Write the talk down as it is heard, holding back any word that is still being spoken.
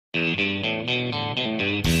Hey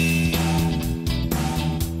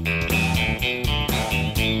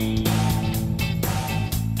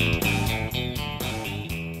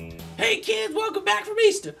kids, welcome back from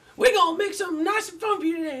Easter. We're gonna make something nice and fun for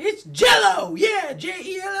you today. It's Jell-o, yeah,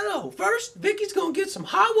 J-E-L-L-O. First, Vicky's gonna get some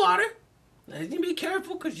hot water. Now you can be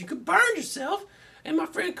careful because you could burn yourself. And my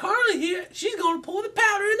friend Carly here, she's gonna pour the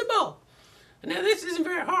powder in the bowl. Now this isn't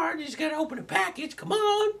very hard, you just gotta open the package. Come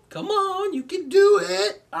on, you can do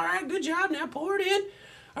it. All right, good job, now pour it in.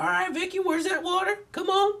 All right, Vicky, where's that water? Come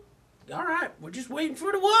on. All right, we're just waiting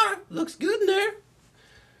for the water. Looks good in there.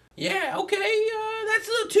 Yeah, okay, that's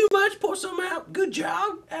a little too much. Pour some out. Good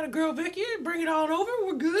job. Atta girl, Vicky. Bring it on over.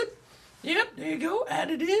 We're good. Yep, there you go.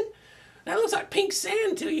 Add it in. That looks like pink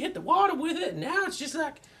sand until you hit the water with it. And now it's just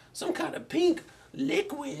like some kind of pink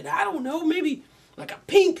liquid. I don't know, maybe like a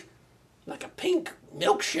pink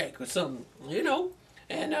milkshake or something, you know.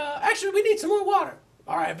 And actually, we need some more water.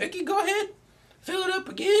 All right, Vicky, go ahead. Fill it up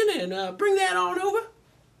again and bring that on over.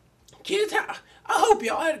 Kids, I hope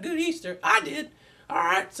y'all had a good Easter. I did. All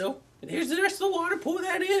right, so here's the rest of the water. Pour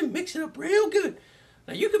that in. Mix it up real good.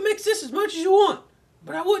 Now, you can mix this as much as you want,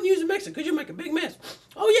 but I wouldn't use a mixer because you'll make a big mess.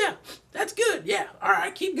 Oh, yeah, that's good. Yeah, all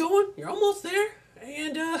right, keep going. You're almost there.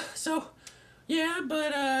 And yeah,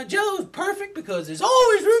 but Jell-o's perfect because there's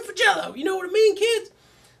always room for Jell-o. You know what I mean, kids?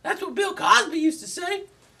 That's what Bill Cosby used to say.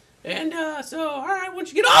 And so, all right,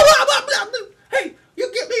 once you get... Hey, you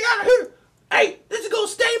get me out of here. Hey, this is going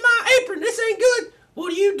to stain my apron. This ain't good.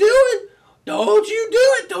 What are you doing? Don't you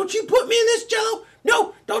do it. Don't you put me in this Jell-o.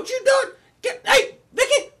 No, don't you do it. Hey,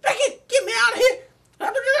 Vicky, get me out of here.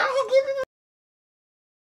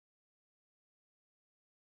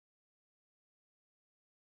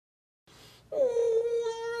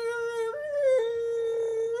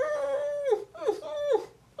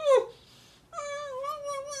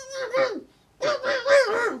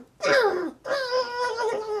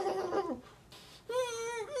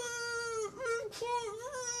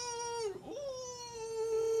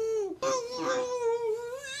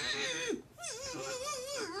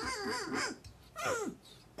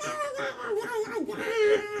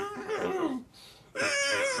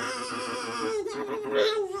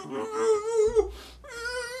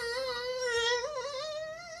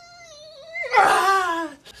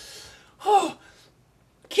 Oh,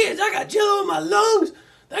 kids, I got Jell-o in my lungs.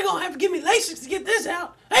 They're gonna have to give me Lasix to get this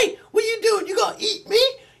out. Hey, what are you doing? You gonna eat me?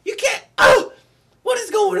 You can't. Oh, what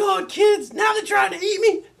is going on, kids? Now they're trying to eat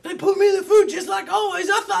me. They put me in the food just like always.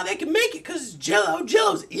 I thought they could make it because it's Jell-o.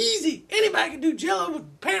 Jell-o's easy. Anybody can do Jell-o, but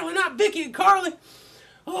apparently not Vicky and Carly.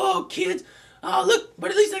 Oh, kids. Oh, look,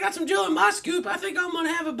 but at least I got some Jell-o in my scoop. I think I'm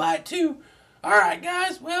gonna have a bite too. All right,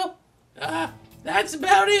 guys. Well, that's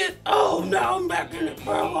about it. Oh, no, I'm back in it,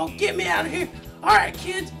 bro. Oh, get me out of here. All right,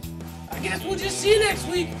 kids. I guess we'll just see you next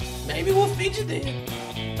week. Maybe we'll feed you then.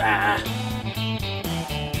 Bye.